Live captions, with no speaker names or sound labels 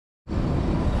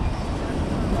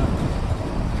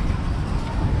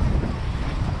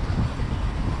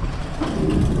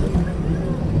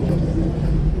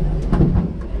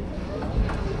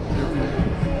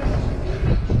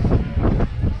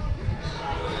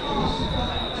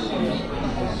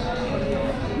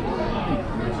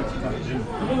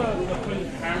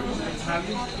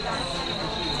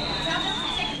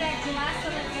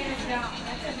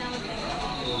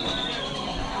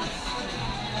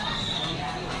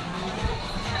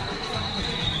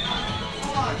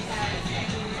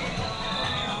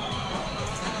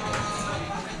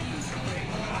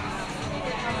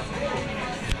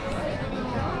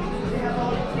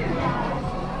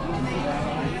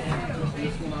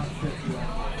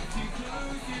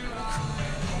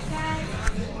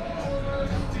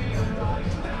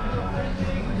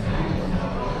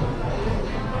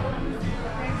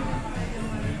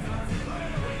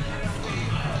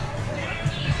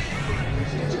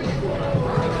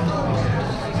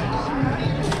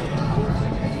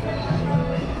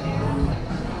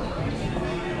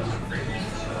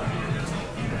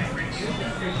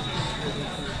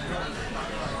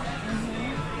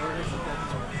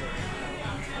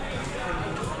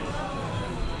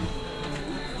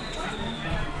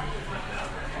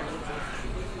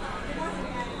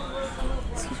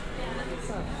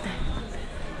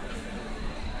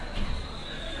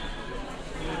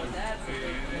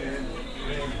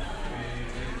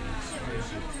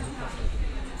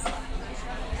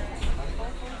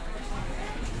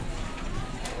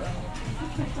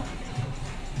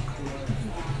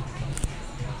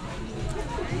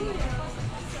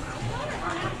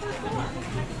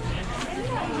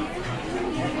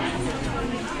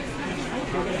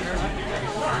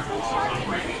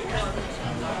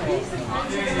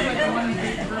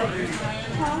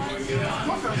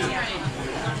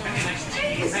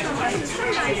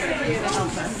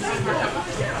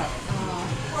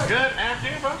Good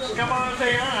afternoon, folks. Come on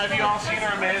here. Have you all seen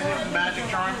our amazing magic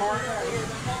drawing board?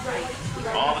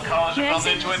 All the colors are built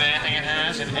into it. Anything it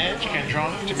has an edge, you can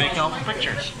draw it to make colorful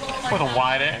pictures. With a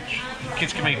wide edge,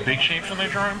 kids can make big shapes on their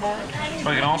drawing board, but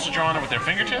they can also draw on it with their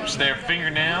fingertips, their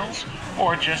fingernails,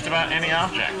 or just about any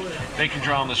object. They can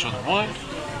draw on this with wood,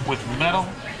 with metal,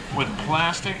 with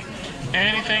plastic.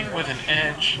 Anything with an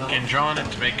edge can draw on it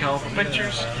to make colorful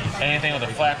pictures. Anything with a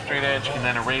flat, straight edge can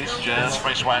then erase just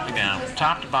by swiping down.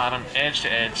 Top to bottom, edge to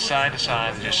edge, side to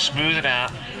side, just smooth it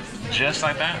out. Just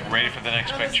like that, ready for the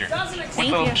next picture. With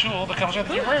a little tool that comes with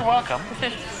it, you're very welcome.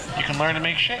 You can learn to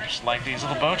make shapes like these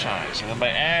little bow ties. And then by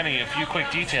adding a few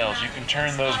quick details, you can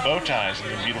turn those bow ties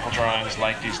into beautiful drawings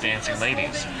like these dancing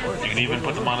ladies. You can even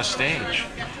put them on a stage.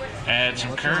 Add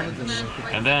some curtains.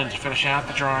 And then to finish out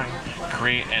the drawing,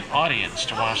 create an audience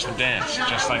to watch them dance,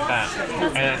 just like that.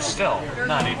 And it's still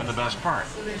not even the best part.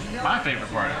 My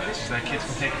favorite part of this is that kids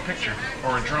can take a picture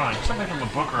or a drawing, something from a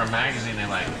book or a magazine they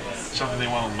like, something they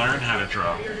want to learn how to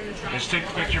draw. They just take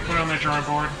the picture, put it on their drawing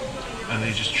board, and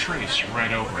they just trace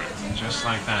right over it, just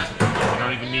like that. You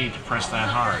don't even need to press that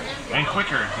hard. And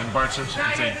quicker than Bart Simpson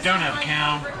can say, "Don't have a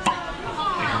cow."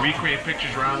 They can recreate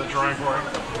pictures around the drawing board.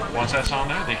 Once that's on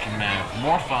there, they can have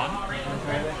more fun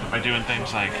by doing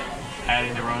things like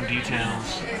adding their own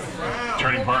details,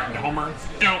 turning Bart into Homer.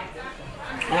 Dope.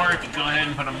 Or if you go ahead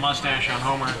and put a mustache on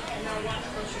Homer,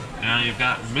 now you've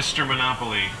got Mr.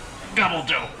 Monopoly. Double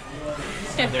dope.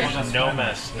 There's a no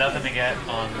mess, nothing to get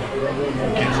on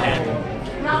kids' head.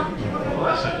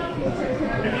 Listen,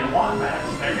 if you want mess,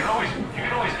 you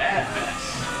can always add mess.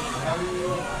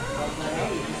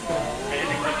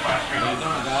 Anything with plaster,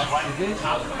 swipe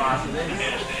top to bottom, edge to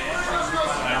edge,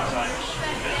 outside.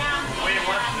 The way it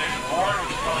works, there's a board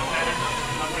which is called better.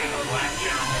 I'm putting a black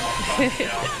general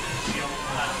seal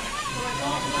plastic.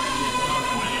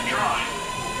 When you're drawing,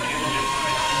 you can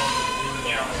just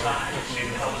on the side, see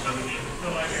the colors underneath.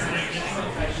 Feel like you're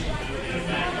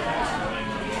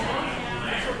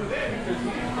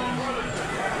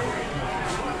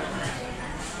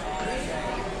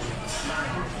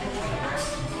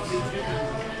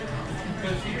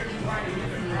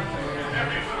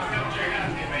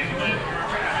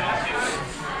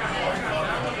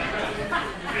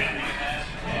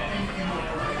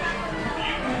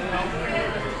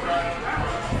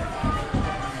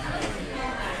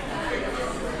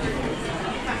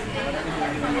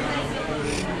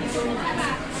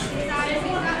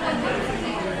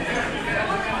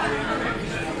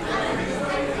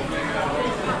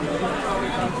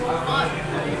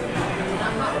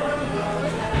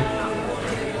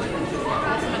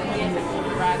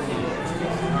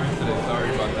Sorry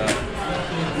about that.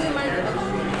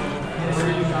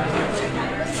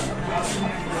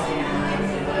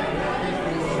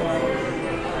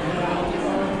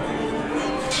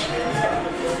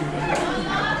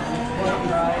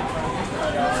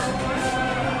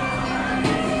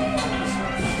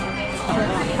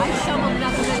 I shoveled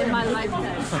nothing in my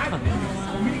lifetime.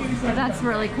 But that's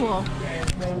really cool.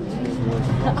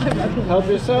 Help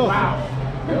yourself. Wow.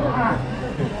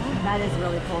 That is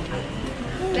really cool.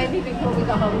 Maybe before we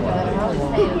go home, we'll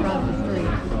stay across the street.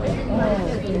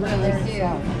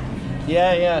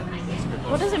 Yeah, yeah.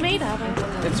 What is it made of?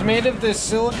 It's made of this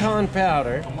silicone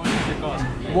powder. How much does it cost?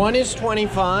 One is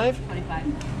 25. 25.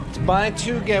 It's buy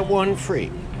two, get one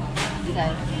free.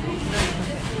 Okay. It's pretty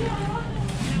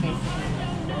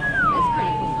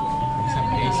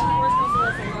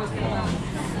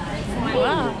cool.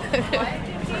 Wow. Alright.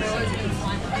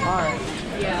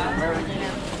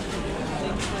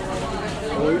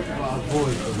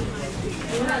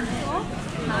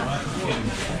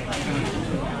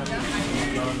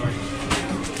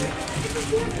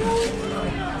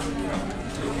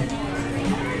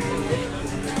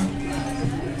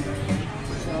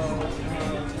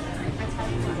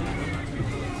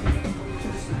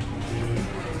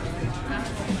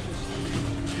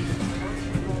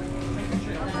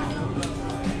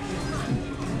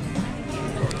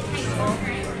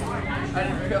 I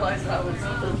didn't realize that was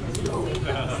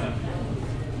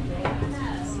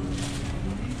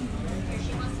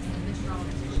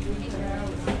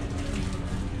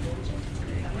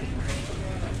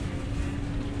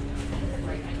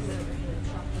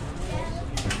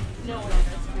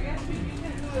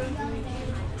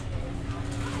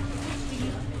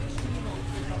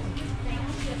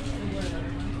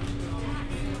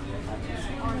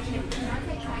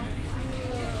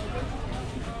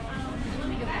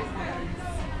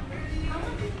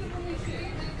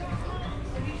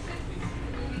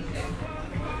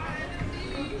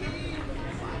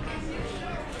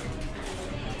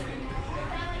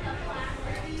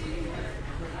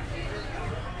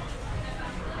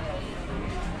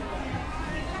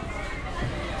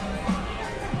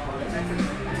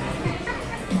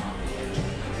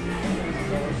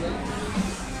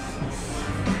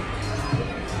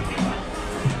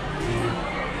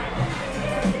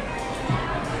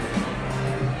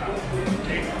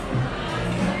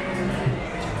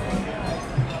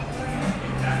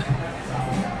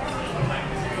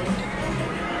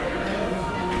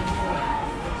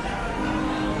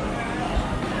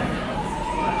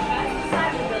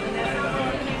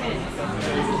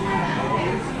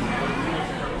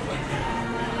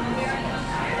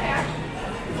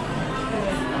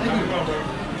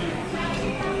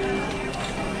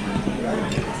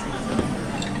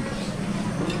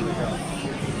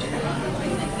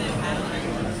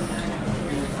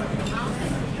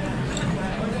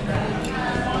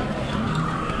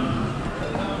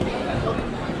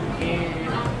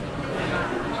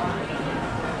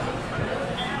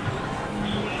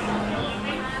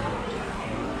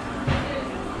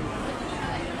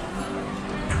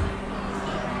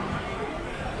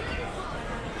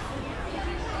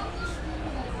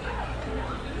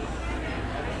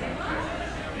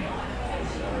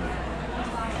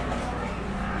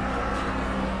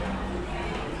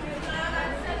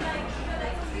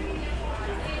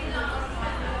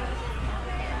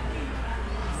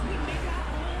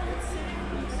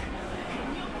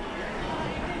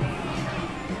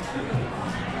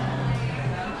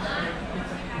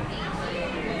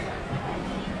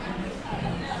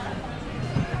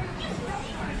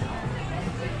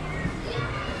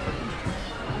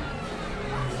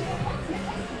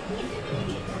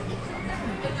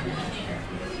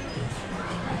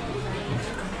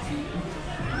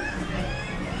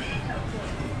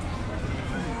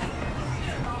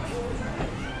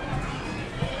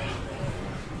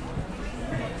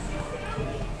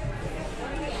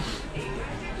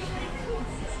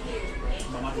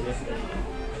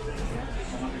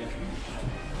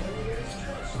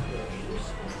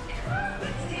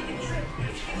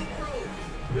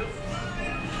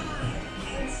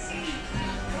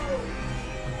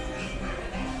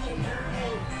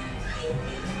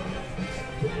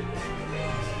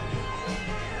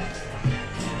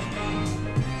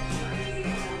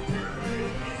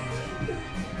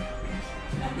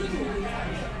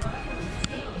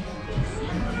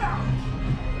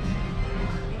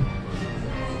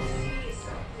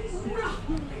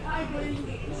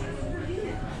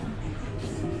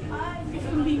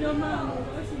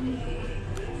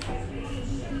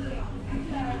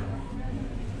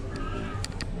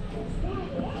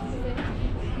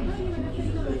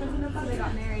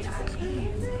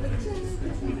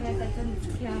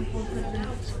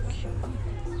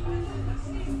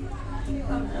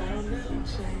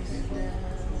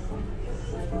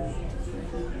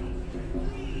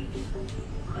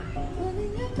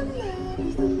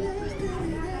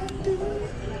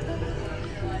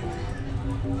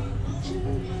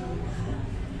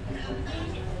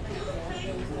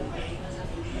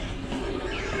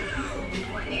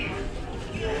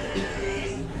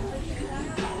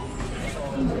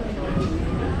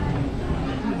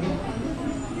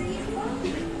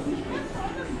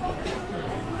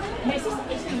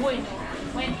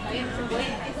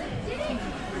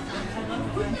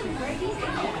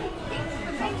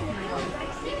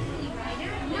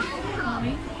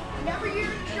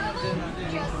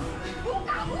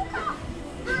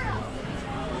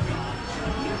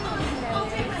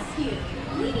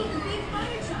Leading the big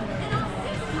fire truck and all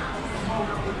 6 miles.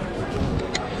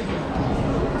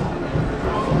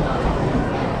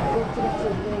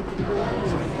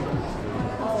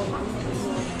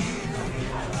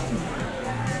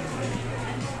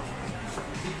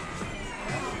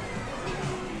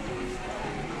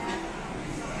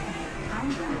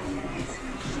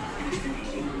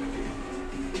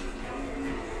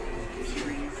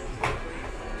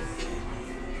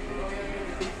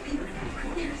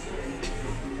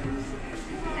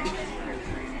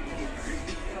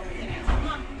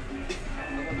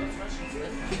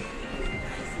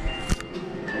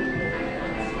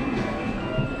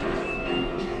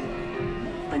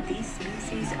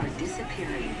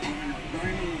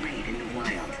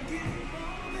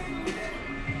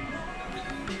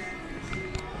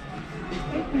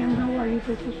 you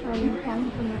purchased your own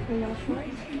phone from the FAO Schwarz?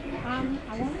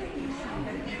 I wonder if you signed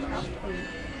an interest rate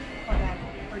for that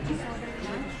purchase order.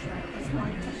 It's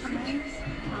going to come in.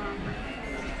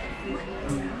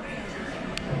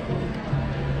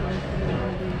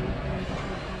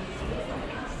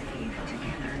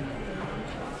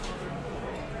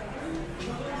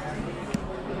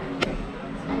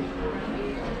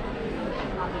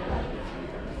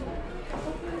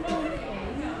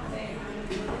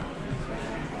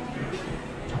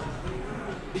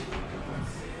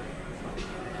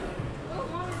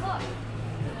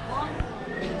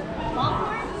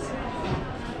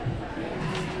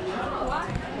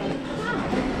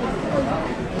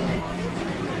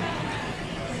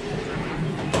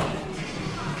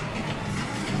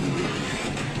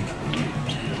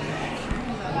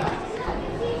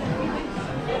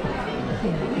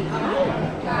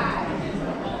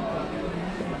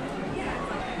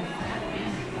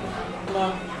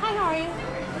 Hi, how are you?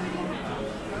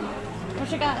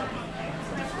 What you got?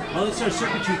 Well, it's our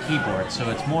circuitry keyboard, so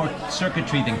it's more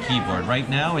circuitry than keyboard. Right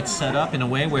now, it's set up in a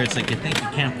way where it's like you think you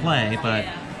can't play, but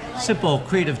simple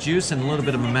creative juice and a little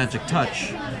bit of a magic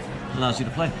touch allows you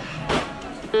to play.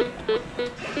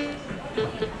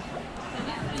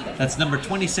 That's number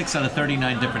 26 out of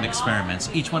 39 different experiments.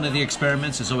 Each one of the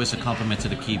experiments is always a complement to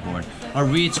the keyboard. Our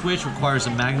reed switch requires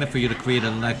a magnet for you to create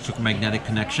an electromagnetic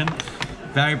connection.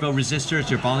 Variable resistor is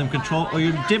your volume control or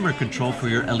your dimmer control for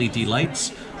your LED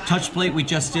lights. Touch plate we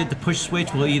just did, the push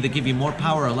switch will either give you more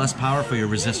power or less power for your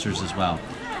resistors as well.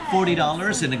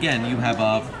 $40, and again, you have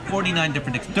 39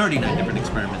 different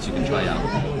experiments you can try out.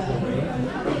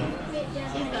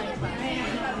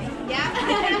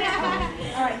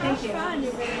 All right, thank you.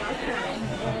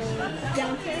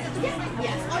 Downstairs?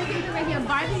 Yes. Or you can do right here.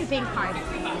 Barbie paying card.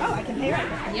 Oh, I can pay right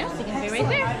now. Yes, you can pay right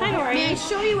there. Hi, how are May I you?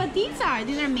 show you what these are?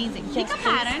 These are amazing. Pick a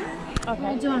pattern. Okay.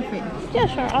 I'll do one for you. Yeah,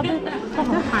 sure. I'll do that.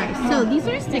 Alright, so these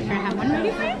are stickers. I have one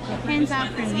ready for you. Hands out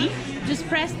for me. Just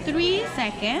press 3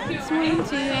 seconds. 1,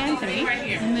 2, and 3.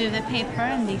 Remove the paper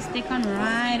and they stick on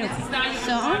right away.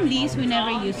 So on these, we never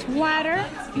use water,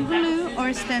 glue,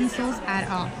 or stencils at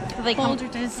all. They come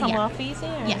Yeah. off easy?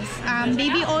 Or? Yes,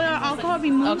 baby oil or alcohol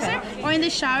removes Okay. it, or in the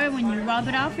shower when you rub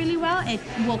it off really well, it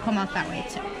will come off that way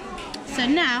too. So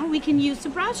now we can use the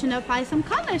brush and apply some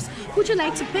colors. Would you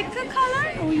like to pick a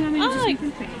color, or you want me to just make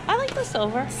them pretty? I like the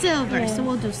silver. Silver. Yeah. So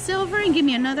we'll do silver and give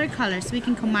me another color so we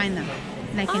can combine them.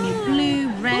 Like any blue,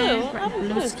 red,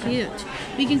 blue's cute.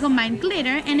 We can combine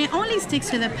glitter and it only sticks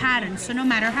to the pattern. So no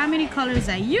matter how many colors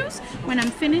I use, when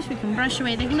I'm finished, we can brush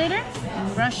away the glitter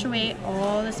and brush away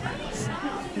all the sparks.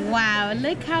 Wow,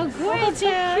 look how gorgeous.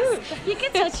 You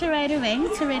can touch it right away.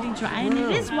 It's already dry and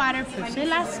it is waterproof. So it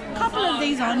lasts a couple of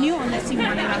days on you unless you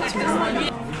want it out too.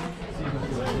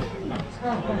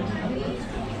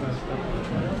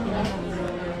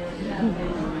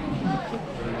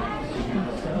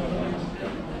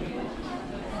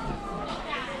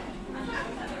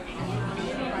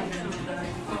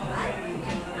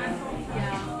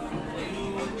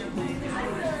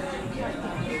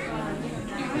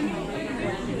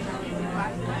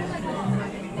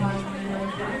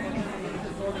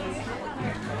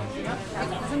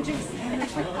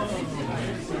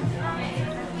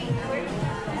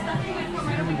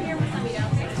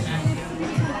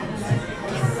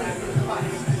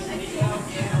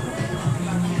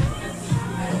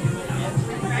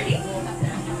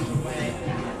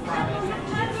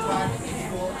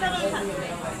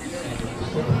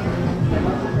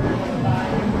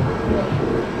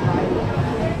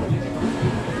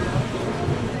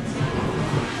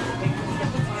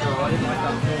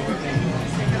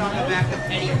 On the back of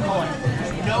any coin.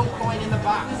 There's no coin in the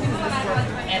box. This is for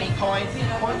any coin.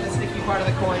 Point the sticky part of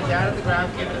the coin down at the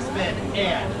ground, give it a spin,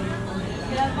 and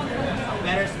a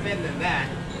better spin than that.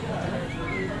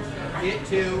 It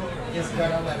too is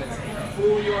gonna levitate.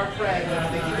 Fool your friends into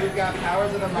thinking you've got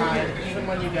powers of the mind, even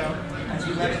when you don't, as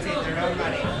you levitate their own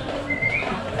money.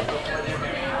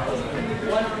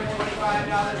 One for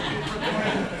 $25, two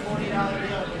for $40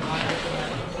 bill.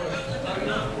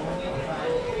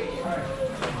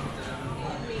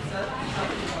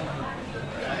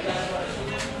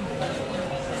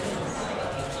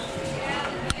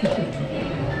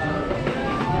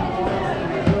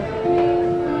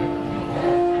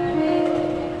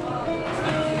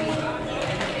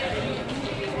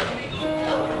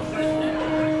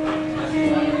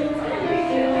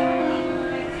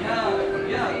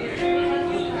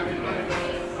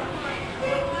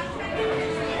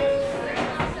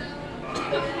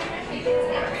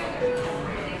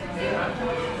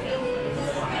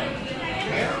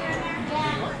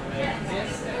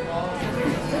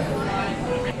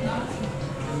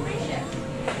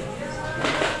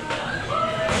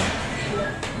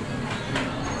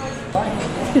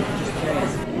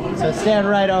 stand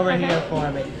right over here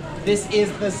for me. This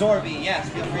is the Zorby. Yes,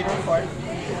 feel free to record.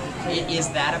 It is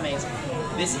that amazing.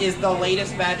 This is the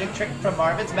latest magic trick from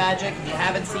Marvin's Magic. If you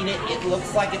haven't seen it, it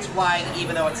looks like it's flying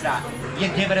even though it's not. You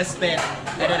give it a spin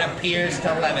and it appears to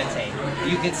levitate.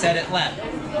 You can set it left,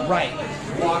 right,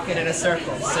 walk it in a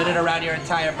circle, sit it around your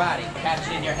entire body, catch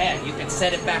it in your hand. You can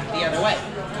set it back the other way,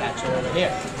 catch it over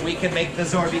here. We can make the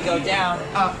Zorby go down,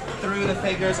 up, through the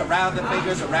fingers, around the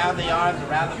arms,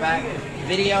 around the back.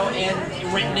 Video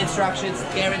and written instructions,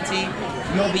 guarantee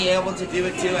you'll be able to do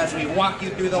it too as we walk you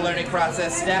through the learning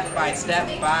process step by step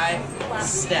by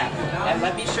step. And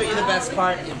let me show you the best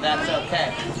part, if that's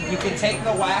okay. You can take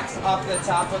the wax off the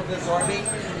top of the Zorby,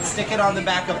 stick it on the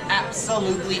back of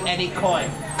absolutely any coin.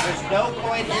 There's no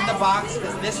coin in the box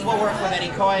because this will work with any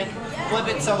coin. Flip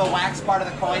it so the wax part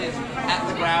of the coin is at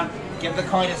the ground. Give the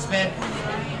coin a spin.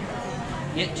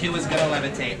 It too is going to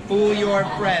levitate. Fool your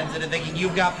friends into thinking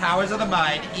you've got powers of the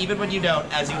mind, even when you don't,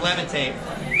 as you levitate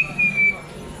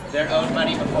their own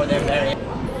money before they're buried.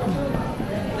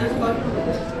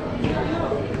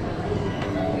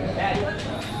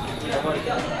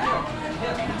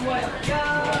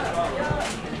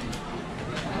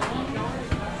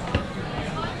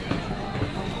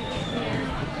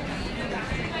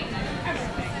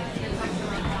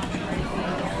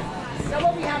 So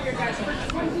what we have here, guys, for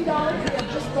 $20, we have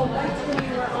just the lights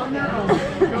anywhere on their own.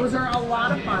 Those are a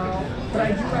lot of fun, but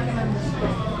I do recommend this for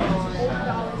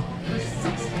 $40 for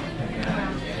 60.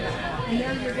 And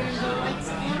then you're getting the lights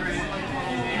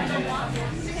and the watch.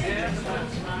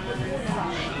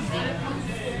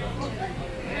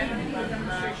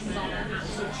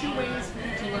 So 2 ways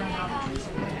to learn how to use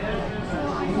it.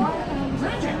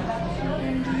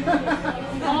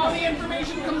 All the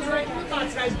information comes right in the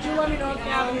box, guys. Do let me know if you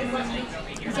have any questions.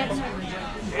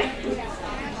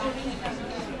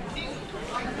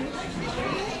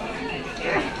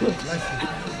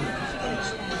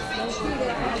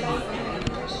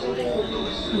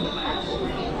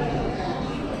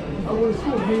 I went to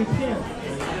school game 10.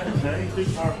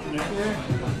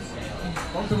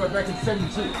 I'm talking about back in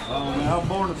 72. Oh man, I was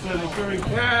born in 73.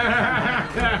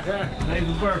 Happy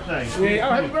birthday. Yeah,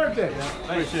 oh, happy birthday.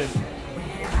 Appreciate it.